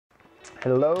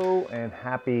Hello and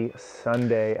happy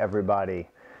Sunday, everybody.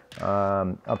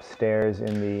 Upstairs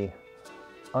in the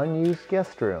unused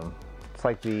guest room. It's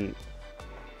like the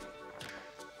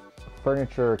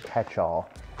furniture catch-all.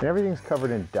 And everything's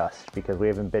covered in dust because we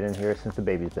haven't been in here since the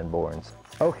baby's been born.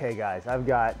 Okay guys, I've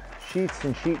got sheets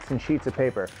and sheets and sheets of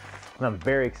paper. And I'm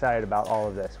very excited about all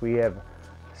of this. We have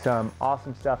some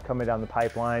awesome stuff coming down the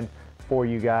pipeline for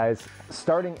you guys.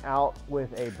 Starting out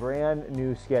with a brand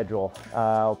new schedule.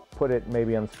 I'll put it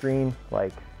maybe on the screen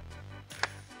like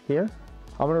here.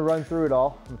 I'm gonna run through it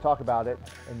all, I'm gonna talk about it,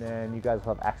 and then you guys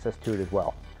will have access to it as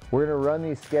well. We're gonna run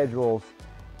these schedules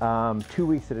 2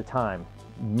 weeks at a time,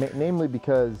 namely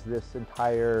because this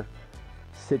entire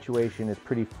situation is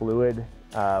pretty fluid.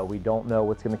 We don't know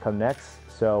what's gonna come next,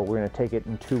 so we're gonna take it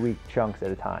in 2-week chunks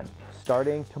at a time.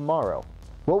 Starting tomorrow.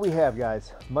 What we have,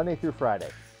 guys, Monday through Friday,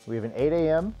 we have an 8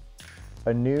 a.m.,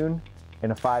 a noon,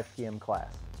 and a 5 p.m.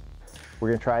 class. We're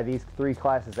gonna try these 3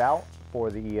 classes out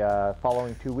for the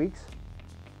following 2 weeks.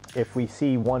 If we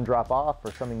see one drop off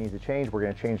or something needs to change, we're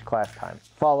gonna change class time.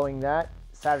 Following that,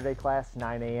 Saturday class,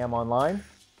 9 a.m. online,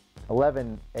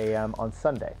 11 a.m. on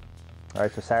Sunday. All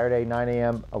right, so Saturday, 9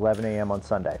 a.m., 11 a.m. on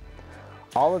Sunday.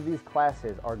 All of these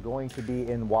classes are going to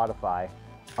be in Wodify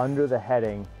under the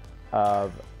heading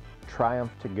of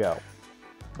Triumph to Go,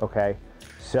 okay?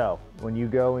 So when you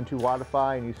go into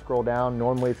Wodify and you scroll down,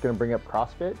 normally it's gonna bring up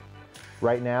CrossFit.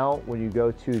 Right now, when you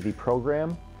go to the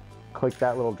program, click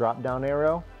that little drop-down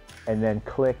arrow and then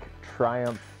click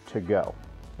Triumph to Go,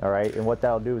 all right? And what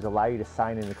that'll do is allow you to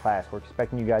sign into class. We're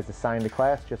expecting you guys to sign into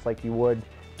class just like you would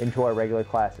into our regular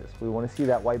classes. We wanna see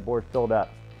that whiteboard filled up.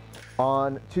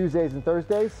 On Tuesdays and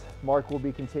Thursdays, Mark will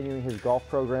be continuing his golf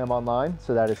program online,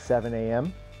 so that is 7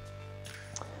 a.m.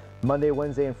 Monday,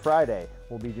 Wednesday, and Friday,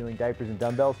 we'll be doing diapers and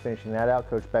dumbbells, finishing that out.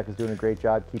 Coach Beck is doing a great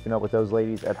job keeping up with those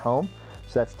ladies at home.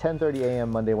 So that's 10:30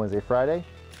 a.m. Monday, Wednesday, Friday.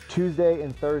 Tuesday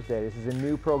and Thursday, this is a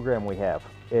new program we have.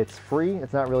 It's free,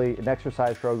 it's not really an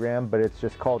exercise program, but it's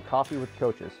just called Coffee with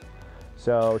Coaches.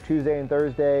 So Tuesday and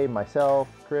Thursday, myself,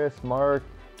 Chris, Mark,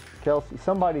 Kelsey,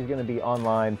 somebody's gonna be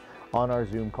online on our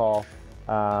Zoom call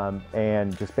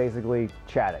and just basically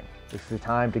chatting. This is a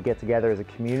time to get together as a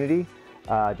community,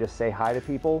 just say hi to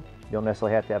people. You don't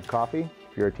necessarily have to have coffee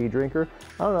if you're a tea drinker.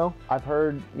 I don't know, I've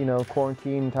heard, you know,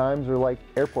 quarantine times are like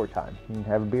airport time. You can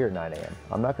have a beer at 9 a.m.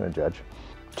 I'm not gonna judge.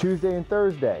 Tuesday and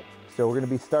Thursday, so we're gonna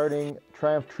be starting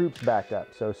Triumph Troops back up.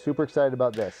 So super excited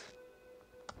about this.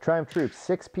 Triumph Troops,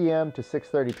 6 p.m. to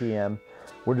 6:30 p.m.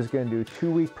 We're just gonna do a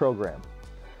 2-week program.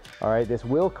 All right, this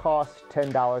will cost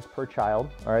 $10 per child.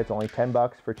 All right, it's only 10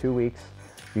 bucks for 2 weeks.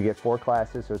 You get 4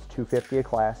 classes, so it's $250 a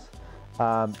class.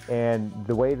 And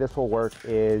the way this will work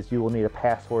is you will need a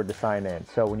password to sign in.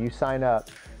 So when you sign up,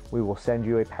 we will send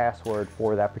you a password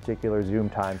for that particular Zoom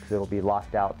time because it'll be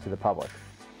locked out to the public.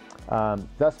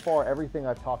 Thus far, everything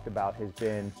I've talked about has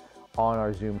been on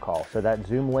our Zoom call. So that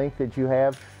Zoom link that you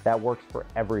have, that works for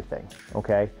everything,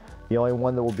 okay? The only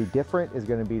one that will be different is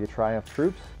gonna be the Triumph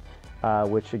Troops.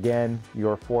 Which again,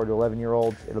 your 4 to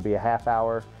 11-year-olds, it'll be a half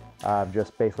hour of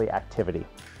just basically activity.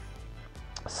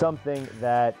 Something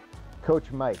that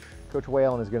Coach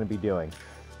Whalen is going to be doing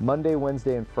Monday,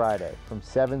 Wednesday, and Friday from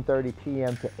 7:30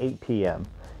 p.m. to 8 p.m.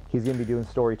 He's going to be doing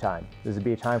story time. This would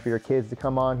be a time for your kids to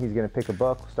come on. He's going to pick a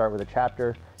book, start with a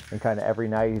chapter, and kind of every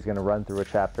night he's going to run through a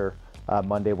chapter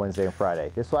Monday, Wednesday, and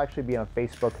Friday. This will actually be on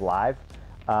Facebook Live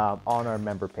on our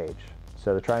member page.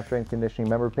 So the Triumph Strength Conditioning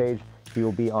member page, he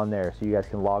will be on there so you guys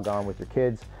can log on with your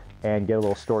kids and get a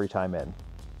little story time in.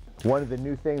 One of the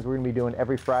new things we're gonna be doing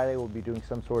every Friday, we'll be doing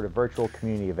some sort of virtual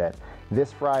community event.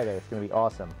 This Friday, it's gonna be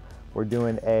awesome. We're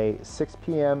doing a 6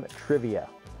 p.m. trivia.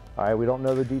 All right, we don't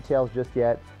know the details just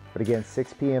yet, but again,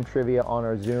 6 p.m. trivia on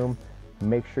our Zoom.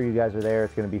 Make sure you guys are there,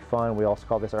 it's gonna be fun. We also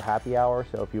call this our happy hour,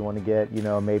 so if you wanna get, you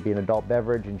know, maybe an adult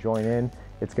beverage and join in,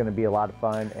 it's gonna be a lot of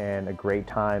fun and a great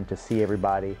time to see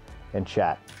everybody and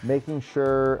chat. Making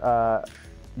sure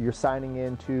you're signing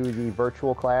into the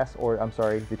virtual class, or I'm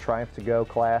sorry, the Triumph to Go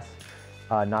class,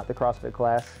 not the CrossFit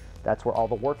class. That's where all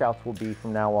the workouts will be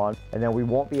from now on. And then we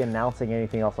won't be announcing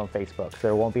anything else on Facebook. So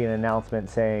there won't be an announcement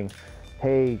saying,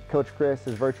 hey, Coach Chris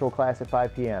is virtual class at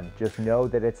 5 p.m. Just know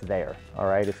that it's there, all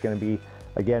right? It's gonna be,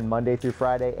 again, Monday through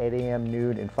Friday, 8 a.m.,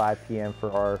 noon, and 5 p.m.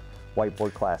 for our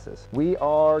whiteboard classes. We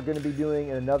are gonna be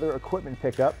doing another equipment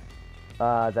pickup.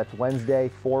 That's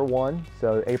Wednesday, 4/1,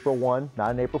 so April 1,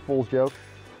 not an April Fool's joke.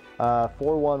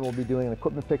 4/1 we'll be doing an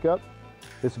equipment pickup.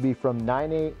 This will be from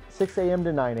 6 a.m.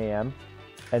 to 9 a.m.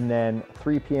 and then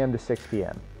 3 p.m. to 6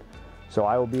 p.m. So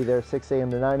I will be there 6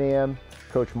 a.m. to 9 a.m.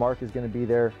 Coach Mark is going to be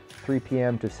there 3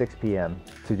 p.m. to 6 p.m.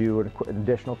 to do an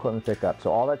additional equipment pickup.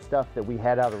 So all that stuff that we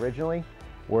had out originally,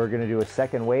 We're going to do a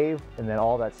second wave, and then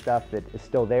all that stuff that is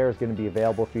still there is going to be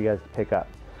available for you guys to pick up.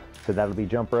 So that'll be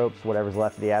jump ropes, whatever's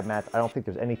left of the ab mats. I don't think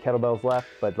there's any kettlebells left,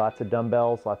 but lots of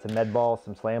dumbbells, lots of med balls,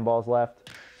 some slam balls left.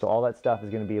 So all that stuff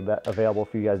is going to be available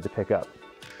for you guys to pick up.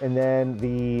 And then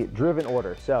the Driven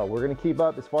order. So we're going to keep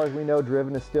up. As far as we know,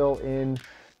 Driven is still in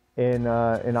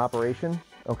operation.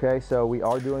 Okay, so we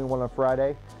are doing one on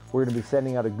Friday. We're going to be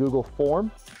sending out a Google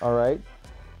form. All right,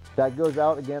 that goes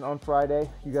out again on Friday.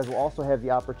 You guys will also have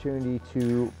the opportunity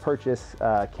to purchase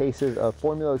cases of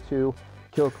Formula 2,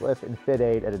 Kill Cliff, and Fit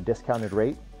Aid at a discounted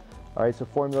rate. All right, so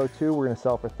Formula 2 we're going to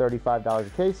sell for $35 a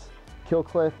case. Kill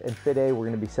Cliff and Fit Aid we're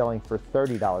going to be selling for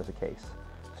 $30 a case.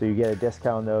 So you get a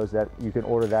discount on those. That you can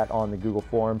order that on the Google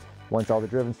form. Once all the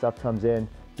Driven stuff comes in,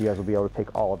 you guys will be able to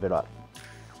pick all of it up.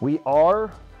 We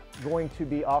are going to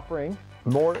be offering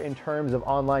more in terms of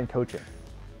online coaching.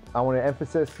 I want to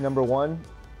emphasize, number one,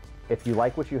 if you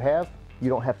like what you have, you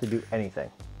don't have to do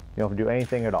anything. You don't have to do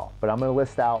anything at all. But I'm going to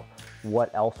list out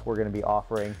what else we're going to be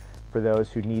offering for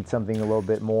those who need something a little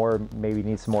bit more, maybe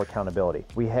need some more accountability.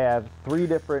 We have 3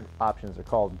 different options. They're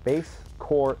called Base,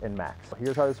 Core, and Max.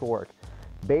 Here's how this will work.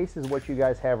 Base is what you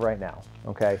guys have right now,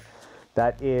 okay?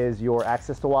 That is your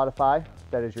access to Wodify,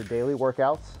 that is your daily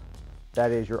workouts, that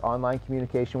is your online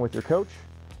communication with your coach,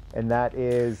 and that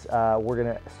is, we're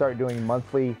gonna start doing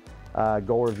monthly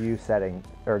goal review setting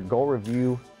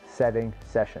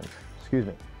sessions, excuse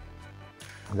me.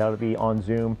 That'll be on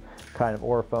Zoom, kind of,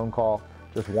 or a phone call,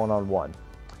 just one-on-one.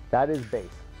 That is Base.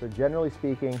 So generally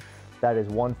speaking, that is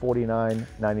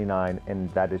 $149.99, and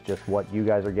that is just what you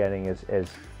guys are getting as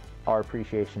our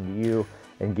appreciation to you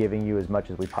and giving you as much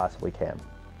as we possibly can,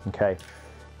 okay?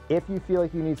 If you feel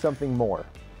like you need something more,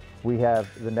 we have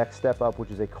the next step up, which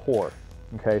is a Core,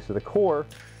 okay? So the Core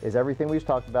is everything we just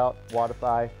talked about: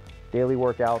 Wodify, daily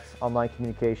workouts, online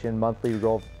communication, monthly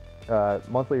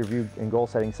review and goal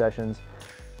setting sessions.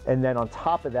 And then on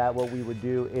top of that, what we would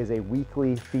do is a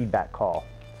weekly feedback call.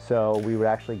 So we would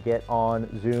actually get on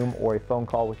Zoom or a phone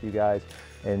call with you guys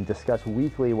and discuss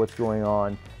weekly what's going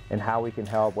on and how we can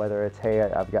help, whether it's, hey,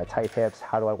 I've got tight hips,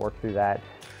 how do I work through that?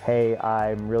 Hey,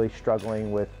 I'm really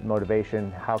struggling with motivation,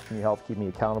 how can you help keep me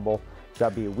accountable? So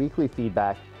that'd be a weekly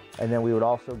feedback. And then we would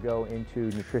also go into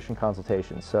nutrition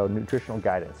consultations, so nutritional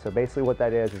guidance. So basically what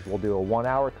that is we'll do a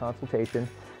 1-hour consultation.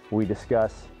 We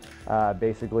discuss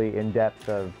basically in depth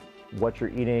of what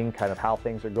you're eating, kind of how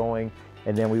things are going,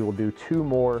 and then we will do 2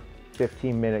 more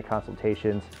 15-minute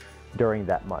consultations during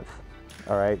that month.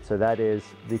 All right, so that is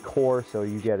the Core. So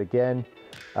you get, again,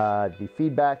 the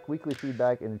feedback, weekly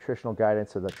feedback, and nutritional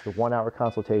guidance. So that's the 1-hour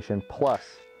consultation plus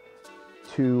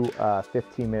 2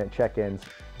 15-minute check-ins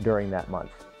during that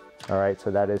month. All right,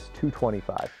 so that is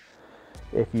 $225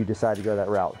 if you decide to go that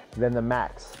route. Then the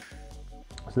Max.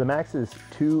 So the Max is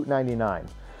 $299.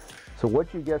 So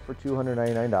what you get for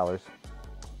 $299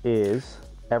 is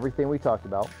everything we talked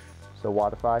about. So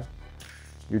Wodify,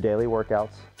 your daily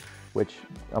workouts, which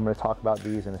I'm going to talk about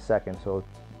these in a second. So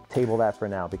table that for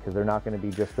now, because they're not going to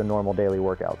be just the normal daily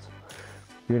workouts.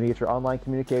 You're going to get your online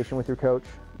communication with your coach.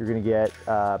 You're going to get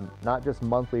not just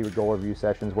monthly goal review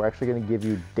sessions. We're actually going to give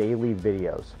you daily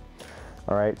videos.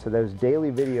 All right, so those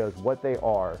daily videos, what they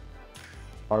are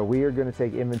we are going to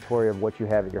take inventory of what you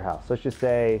have at your house. Let's just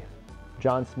say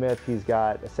John Smith, he's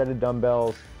got a set of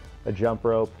dumbbells, a jump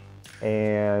rope,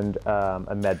 and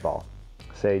a med ball.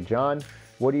 Say, John,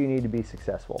 what do you need to be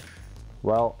successful?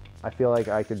 Well, I feel like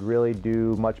I could really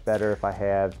do much better if I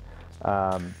have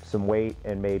some weight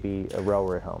and maybe a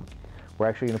rower at home. We're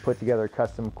actually going to put together a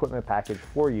custom equipment package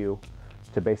for you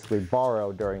to basically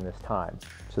borrow during this time.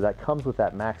 So that comes with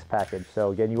that Max package.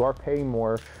 So again, you are paying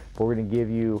more, but we're going to give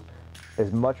you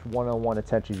as much one-on-one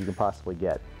attention as you can possibly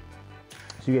get.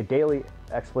 So you get daily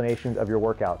explanations of your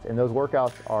workouts, and those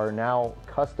workouts are now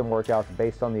custom workouts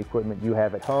based on the equipment you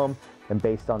have at home and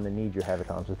based on the needs you have at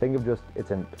home. So think of just, it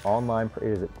is a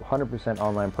 100%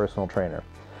 online personal trainer.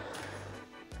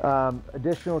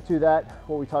 Additional to that,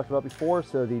 what we talked about before,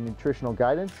 so the nutritional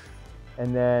guidance,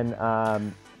 and then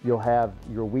you'll have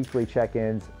your weekly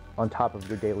check-ins on top of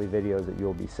your daily videos that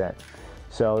you'll be sent.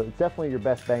 So it's definitely your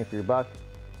best bang for your buck.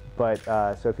 But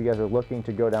so if you guys are looking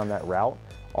to go down that route,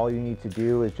 all you need to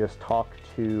do is just talk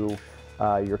to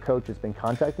your coach that's been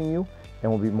contacting you,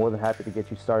 and we'll be more than happy to get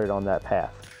you started on that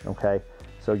path, okay?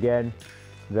 So again,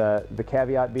 the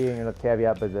caveat being, or not the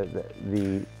caveat, but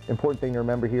the important thing to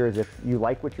remember here is if you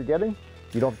like what you're getting,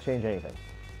 you don't have to change anything.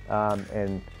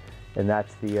 And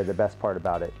that's the best part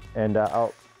about it. And I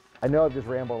know I've just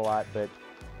rambled a lot, but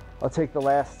I'll take the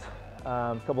last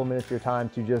couple of minutes of your time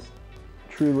to just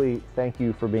truly thank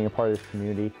you for being a part of this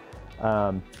community.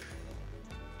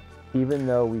 even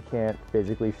though we can't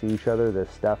physically see each other, the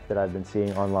stuff that I've been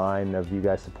seeing online of you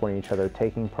guys supporting each other,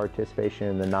 taking participation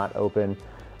in the Not Open,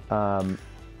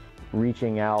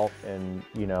 reaching out and,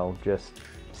 you know, just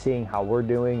seeing how we're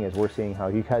doing as we're seeing how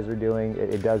you guys are doing,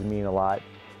 it does mean a lot.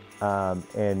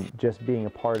 And just being a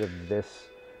part of this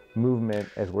movement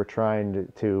as we're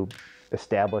trying to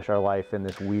establish our life in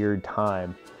this weird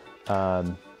time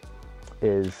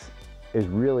is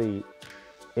really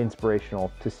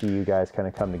inspirational to see you guys kind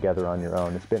of come together on your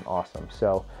own. It's been awesome.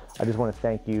 So I just want to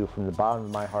thank you from the bottom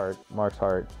of my heart, Mark's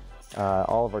heart,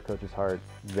 all of our coaches' heart,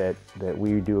 that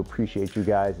we do appreciate you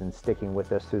guys and sticking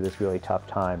with us through this really tough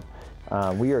time.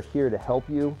 We are here to help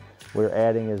you. We're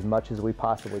adding as much as we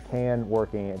possibly can,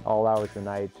 working at all hours of the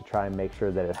night to try and make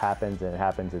sure that it happens, and it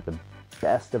happens at the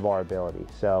best of our ability.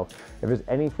 So if there's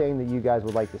anything that you guys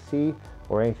would like to see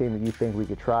or anything that you think we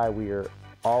could try, we are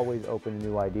always open to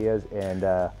new ideas,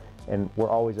 and we're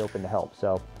always open to help.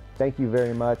 So thank you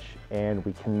very much, and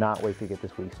we cannot wait to get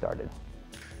this week started.